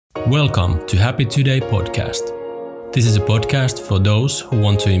Welcome to Happy Today podcast. This is a podcast for those who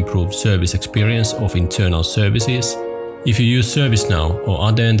want to improve service experience of internal services. If you use ServiceNow or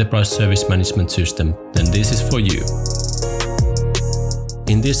other enterprise service management system, then this is for you.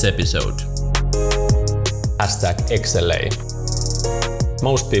 In this episode, #XLA.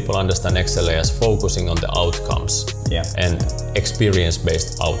 Most people understand XLA as focusing on the outcomes and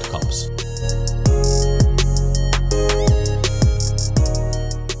experience-based outcomes.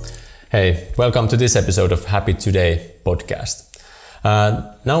 Hey, welcome to this episode of Happy Today podcast.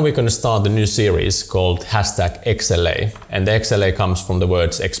 Now we're going to start a new series called #XLA, and the XLA comes from the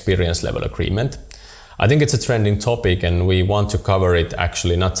words experience level agreement. I think it's a trending topic, and we want to cover it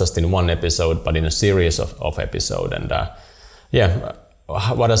actually not just in one episode, but in a series of episodes. And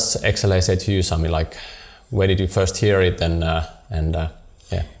what does XLA say to you, Sami? Like, where did you first hear it?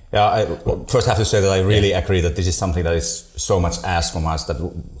 I first have to say that I really agree that this is something that is so much asked from us, that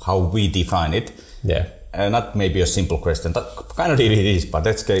how we define it. Yeah. Not maybe a simple question, that kind of it is, but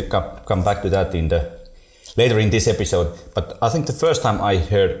let's come back to that later in this episode. But I think the first time I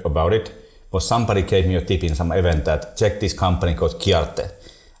heard about it was somebody gave me a tip in some event that check this company called Kiarte.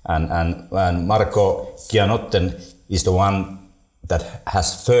 And Marco Gianotten is the one that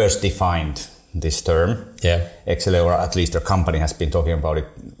has first defined this term. Yeah. XLA, or at least the company has been talking about it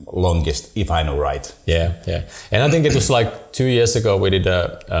longest, if I know right. Yeah. And I think it was like 2 years ago we did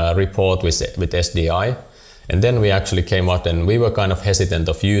a report with SDI, and then we actually came out and we were kind of hesitant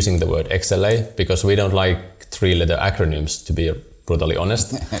of using the word XLA because we don't like 3-letter acronyms, to be brutally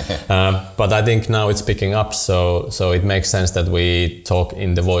honest. But I think now it's picking up, so it makes sense that we talk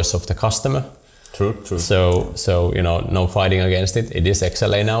in the voice of the customer. True. So no fighting against it. It is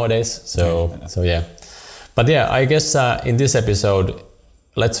XLA nowadays. So But I guess in this episode,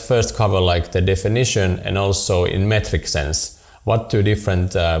 let's first cover like the definition and also in metric sense, what do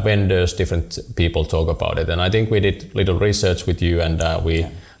different vendors, different people talk about it. And I think we did little research with you, and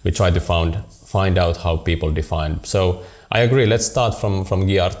we tried to find out how people define. So I agree. Let's start from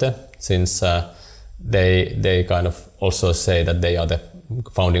Giarte, since they kind of also say that they are the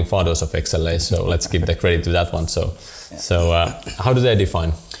founding fathers of XLA, so let's give the credit to that one. So how do they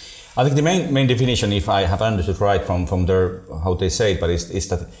define? I think the main definition, if I have understood right from their how they say it, but is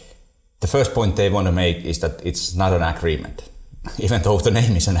that the first point they want to make is that it's not an agreement, even though the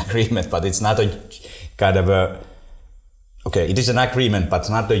name is an agreement, but it's not a kind of it is an agreement, but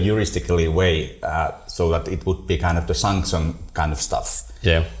not a juristically way, so that it would be kind of the sanction kind of stuff.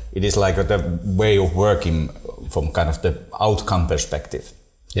 Yeah. It is like the way of working from kind of the outcome perspective.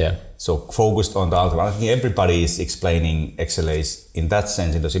 Yeah. So focused on the outcome. I think everybody is explaining XLAs in that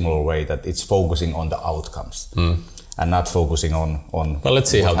sense in a similar way, that it's focusing on the outcomes and not focusing on. Well, let's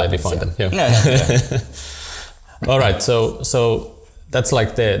see how they define them. Yeah. All right. So that's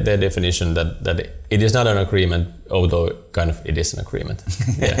like the definition that it is not an agreement, although kind of it is an agreement.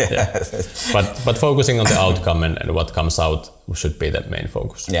 Yeah. But focusing on the outcome and what comes out should be the main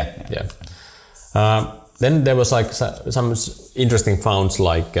focus. Yeah. Then there was like some interesting founds,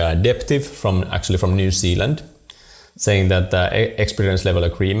 like Deptive from New Zealand, saying that experience level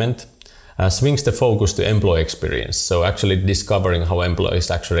agreement swings the focus to employee experience. So actually discovering how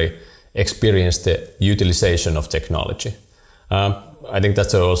employees actually experience the utilization of technology. I think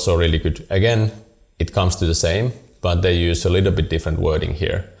that's also really good. Again, it comes to the same, but they use a little bit different wording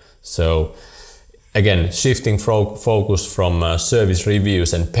here. So again, shifting focus from service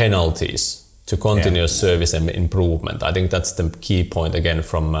reviews and penalties to continuous service and improvement. I think that's the key point again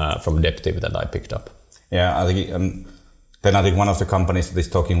from Deptive that I picked up. Yeah, I think then I think one of the companies that is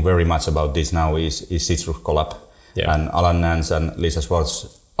talking very much about this now is Citrus Collab. Yeah. And Alan Nance and Lisa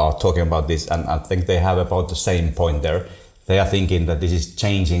Schwartz are talking about this, and I think they have about the same point there. They are thinking that this is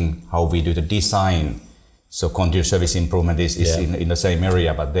changing how we do the design. So continuous service improvement is in the same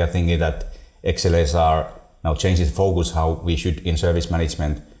area, but they are thinking that XLAs are now changing the focus how we should in service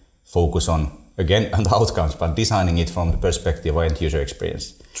management focus on the outcomes, but designing it from the perspective of end user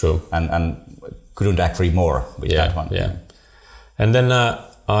experience. True. And couldn't agree more with that one. Yeah. And then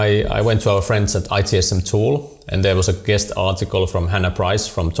I went to our friends at ITSM Tool, and there was a guest article from Hannah Price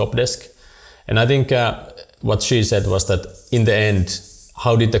from Topdesk. And I think what she said was that in the end,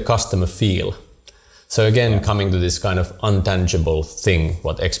 how did the customer feel? So again, coming to this kind of intangible thing,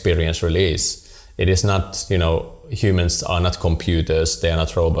 what experience really is. It is not, humans are not computers, they are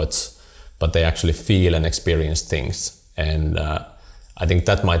not robots, but they actually feel and experience things. And I think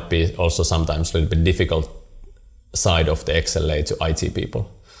that might be also sometimes a little bit difficult side of the XLA to IT people.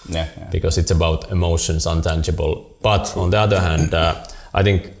 Yeah. Because it's about emotions, intangible. But on the other hand, I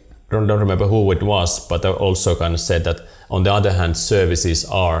think, don't remember who it was, but I also kind of said that on the other hand, services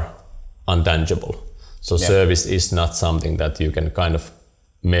are intangible. So service is not something that you can kind of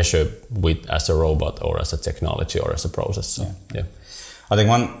measure with as a robot or as a technology or as a process. So, I think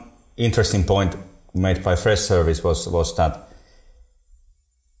one interesting point made by Fresh Service was that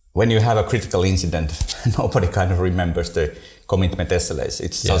when you have a critical incident, nobody kind of remembers the commitment SLAs.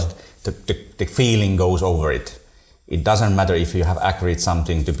 It's just the feeling goes over it. It doesn't matter if you have agreed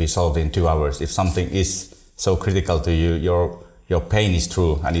something to be solved in 2 hours. If something is so critical to you, your pain is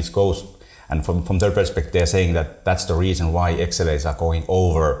true, and it goes. And from their perspective, they're saying that that's the reason why XLAs are going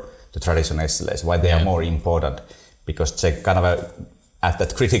over the traditional SLAs, why they are more important, because they kind of at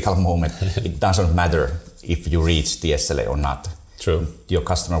that critical moment, it doesn't matter if you reach the SLA or not. True. Your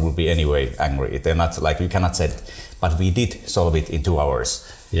customer will be anyway angry. They're not like, you cannot say, but we did solve it in 2 hours.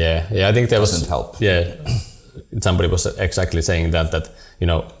 Yeah, I think there doesn't help. Yeah, somebody was exactly saying that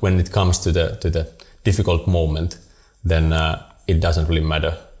when it comes to the difficult moment, then it doesn't really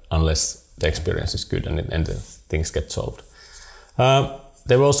matter unless the experience is good and the things get solved.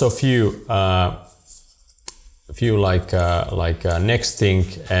 There were also a few like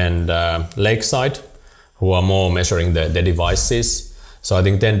Nexthink and Lakeside, who are more measuring the devices. So I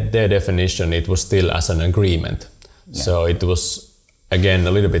think then their definition, it was still as an agreement. Yeah. So it was again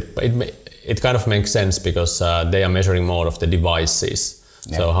a little bit. It kind of makes sense because they are measuring more of the devices.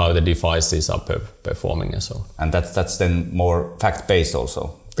 Yeah. So how the devices are performing and so. And that's then more fact-based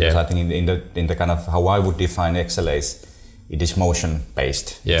also. Because I think in the kind of how I would define XLAs, it is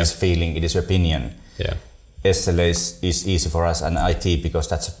motion-based. Yeah. It is feeling. It is opinion. Yeah. SLAs is easy for us and IT because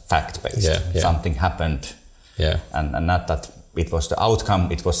that's fact-based. Yeah. Something happened. Yeah. And not that it was the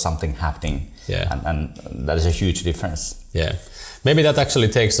outcome. It was something happening. Yeah. And that is a huge difference. Yeah. Maybe that actually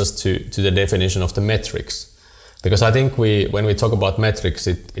takes us to the definition of the metrics. Because I think when we talk about metrics,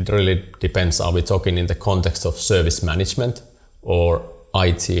 it really depends. Are we talking in the context of service management or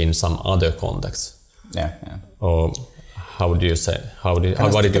IT in some other context? Yeah. Or how would you say? What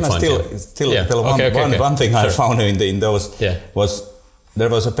did you find? One thing I found in those was there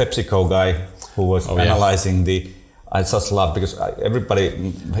was a PepsiCo guy who was analyzing I just love because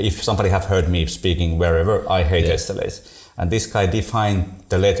everybody, if somebody have heard me speaking wherever, I hate SLAs. And this guy defined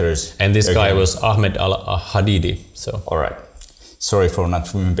the letters. And this guy was Ahmed Al-Hadidi. So. All right. Sorry for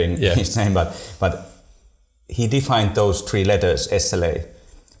not remembering his name, but he defined those 3 letters, SLA.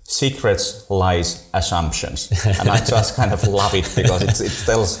 Secrets, lies, assumptions. And I just kind of love it because it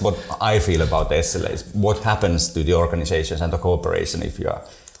tells what I feel about the SLAs. What happens to the organizations and the cooperation if you are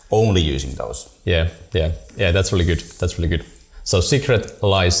only using those. Yeah, that's really good. So secret,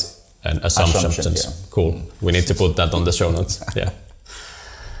 lies, and assumptions. Cool. We need to put that on the show notes. Yeah.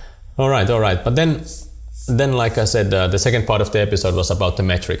 All right. But then like I said, the second part of the episode was about the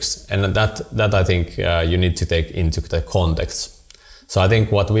metrics, and that I think you need to take into the context. So I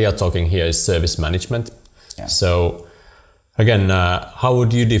think what we are talking here is service management. Yeah. So again, how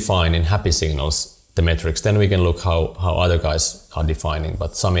would you define in Happy Signals the metrics? Then we can look how other guys are defining.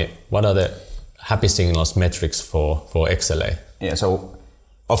 But Sami, what are the Happy Signals metrics for XLA? Yeah. So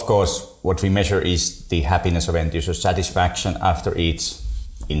of course, what we measure is the happiness of end user satisfaction after each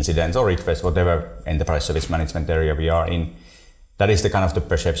incident or request, whatever enterprise service management area we are in. That is the kind of the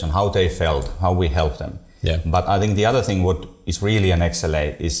perception, how they felt, how we help them. Yeah. But I think the other thing what is really an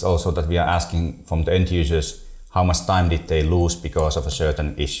XLA is also that we are asking from the end users how much time did they lose because of a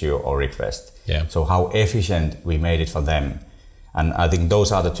certain issue or request. Yeah. So how efficient we made it for them. And I think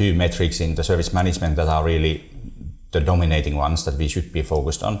those are the 2 metrics in the service management that are really the dominating ones that we should be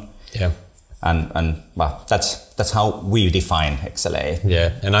focused on. Yeah. And well, that's how we define XLA.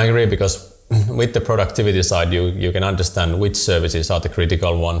 Yeah, and I agree because with the productivity side, you can understand which services are the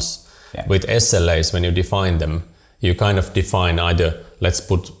critical ones. Yeah. With SLAs, when you define them, you kind of define either let's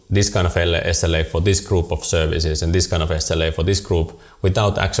put this kind of SLA for this group of services and this kind of SLA for this group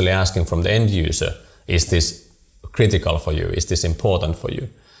without actually asking from the end user, is this critical for you? Is this important for you?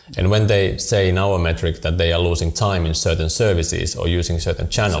 And when they say in our metric that they are losing time in certain services or using certain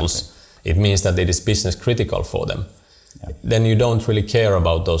channels, it means that it is business critical for them. Yeah. Then you don't really care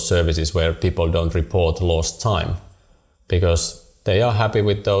about those services where people don't report lost time because they are happy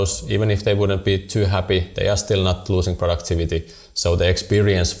with those. Even if they wouldn't be too happy, they are still not losing productivity. So the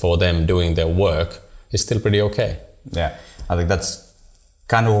experience for them doing their work is still pretty okay. Yeah, I think that's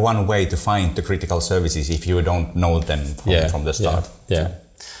kind of one way to find the critical services if you don't know them from the start. Yeah.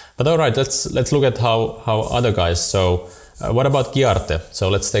 But all right, let's look at how other guys. So what about Giarte? So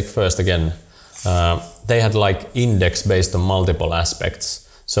let's take first again. They had like index based on multiple aspects.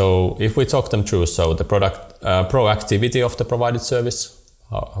 So if we talk them through, so the product proactivity of the provided service,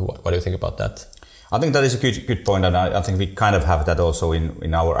 what do you think about that? I think that is a good point, and I think we kind of have that also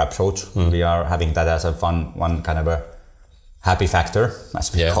in our approach. We are having that as a one kind of a happy factor,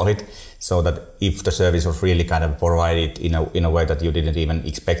 as we call it, so that if the service was really kind of provided in a way that you didn't even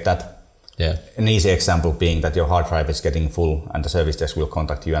expect that. Yeah. An easy example being that your hard drive is getting full, and the service desk will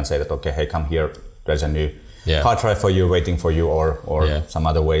contact you and say that, okay, hey, come here, there's a new hard drive for you, waiting for you, or some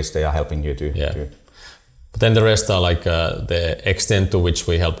other ways they are helping you to. But then the rest are like the extent to which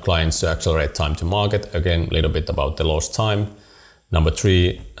we help clients to accelerate time to market. Again, a little bit about the lost time. Number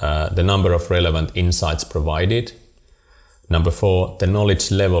 3, the number of relevant insights provided. Number 4, the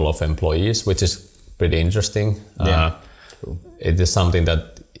knowledge level of employees, which is pretty interesting. It is something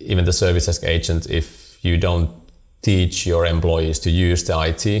that even the service desk agent, if you don't teach your employees to use the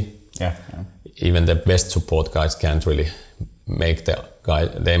IT, even the best support guys can't really make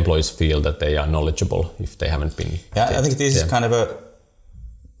the employees feel that they are knowledgeable if they haven't been. I think this is kind of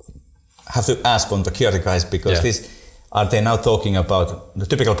have to ask on the QA guys, because are they now talking about the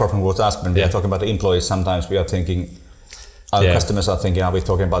typical problem was asked when we are talking about the employees. Sometimes we are thinking, our customers are thinking, are we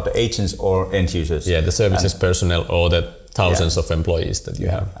talking about the agents or end users? Yeah, the services personnel or the thousands of employees that you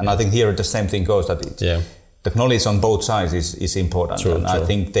have. And I think here the same thing goes, that the knowledge on both sides is important. True. I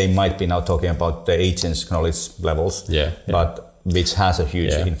think they might be now talking about the agents' knowledge levels, but which has a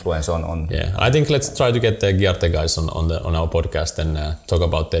huge influence on. Yeah, I think let's try to get the Giarte guys on our podcast and talk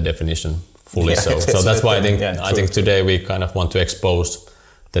about the definition fully. So that's why I think today we kind of want to expose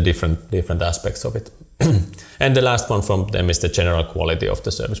the different aspects of it. And the last one from them is the general quality of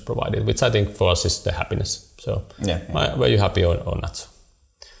the service provided, which I think for us is the happiness. So were you happy or not?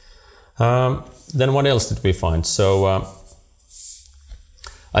 Then what else did we find? So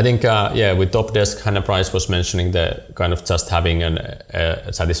I think with Top Desk, Hannah Price was mentioning the kind of just having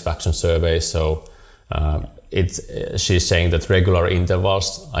a satisfaction survey. So she's saying that regular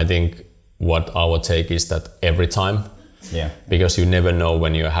intervals. I think what our take is that every time. Because you never know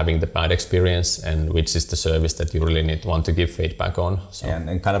when you're having the bad experience and which is the service that you really want to give feedback on. So.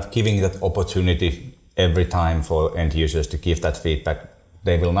 And kind of giving that opportunity every time for end users to give that feedback.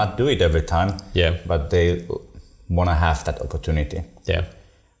 They will not do it every time, but they want to have that opportunity.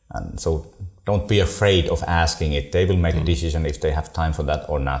 And so don't be afraid of asking it. They will make a decision if they have time for that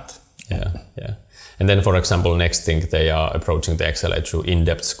or not. And then, for example, next thing, they are approaching the XLA through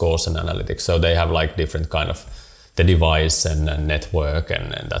in-depth scores and analytics. So they have like different kind of the device and network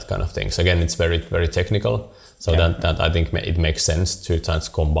and that kind of things. Again, it's very, very technical. So that I think it makes sense to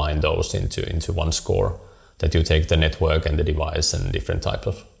just combine those into one score, that you take the network and the device and different type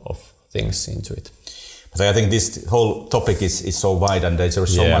of things into it. But I think this whole topic is so wide, and there's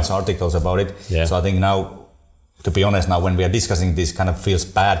so much articles about it. So I think now, to be honest, now when we are discussing this, kind of feels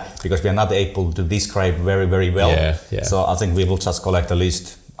bad because we are not able to describe very, very well. So I think we will just collect a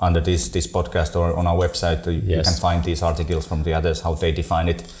list under this podcast or on our website. You can find these articles from the others, how they define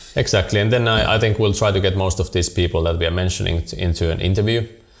it. Exactly. And then I think we'll try to get most of these people that we are mentioning into an interview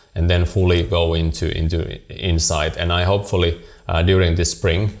and then fully go into insight. And I hopefully during this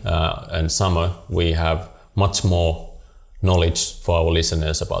spring and summer, we have much more knowledge for our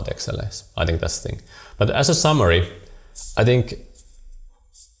listeners about XLAs. I think that's the thing. But as a summary, I think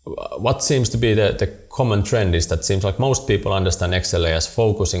what seems to be the common trend is that it seems like most people understand XLA as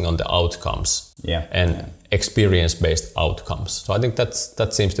focusing on the outcomes and experience-based outcomes. So I think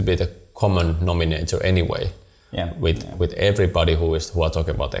that seems to be the common denominator anyway with everybody who are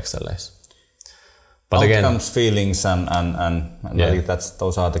talking about XLAs. But outcomes, feelings, and I think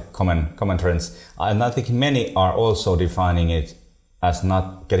those are the common trends. And I think many are also defining it as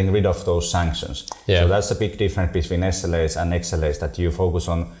not getting rid of those sanctions. So that's a big difference between SLAs and XLAs, that you focus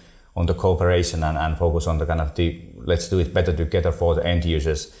on the cooperation and focus on the kind of let's do it better together for the end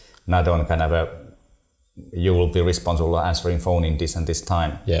users, not on kind of you will be responsible for answering phone in this and this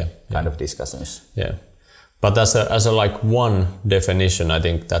time kind of discussions. But as a like one definition, I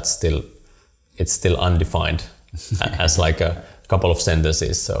think it's still undefined as like a couple of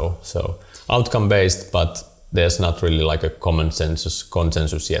sentences. So outcome based, but there's not really like a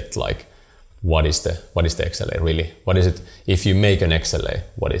consensus yet, like what is the XLA really? What is it if you make an XLA?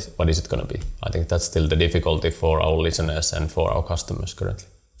 What is it going to be? I think that's still the difficulty for our listeners and for our customers currently.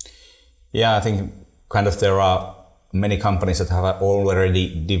 I think kind of there are many companies that have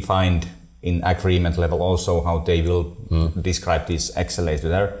already defined in agreement level also how they will describe these XLAs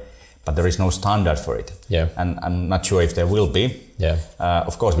there, but there is no standard for it. And I'm not sure if there will be.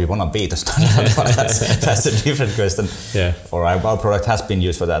 Of course, we want to be the standard, but that's a different question. Or our product has been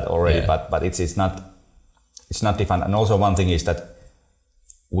used for that already, but it's not defined. And also one thing is that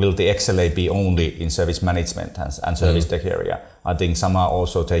will the XLA be only in service management and service tech area? I think some are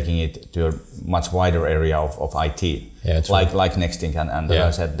also taking it to a much wider area of IT, like Nexting and as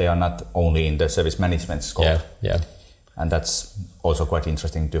I said, they are not only in the service management scope. And that's also quite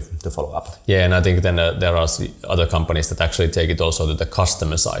interesting to follow up. Yeah, and I think then there are other companies that actually take it also to the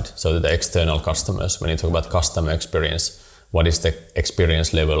customer side, so to the external customers. When you talk about customer experience, what is the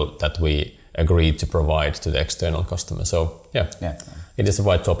experience level that we agree to provide to the external customer? So it is a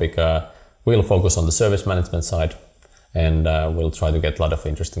wide topic. We'll focus on the service management side, and we'll try to get a lot of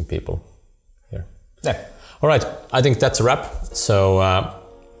interesting people here. All right, I think that's a wrap. So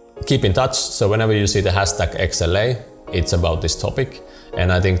keep in touch. So whenever you see the hashtag XLA, it's about this topic.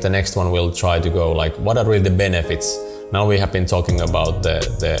 And I think the next one we'll try to go like, what are really the benefits? Now we have been talking about the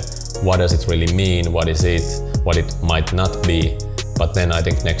what does it really mean, what is it, what it might not be. But then I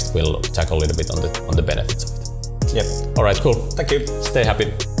think next we'll tackle a little bit on the benefits of it. Yep. All right, cool. Thank you. Stay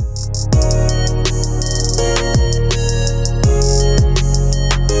happy.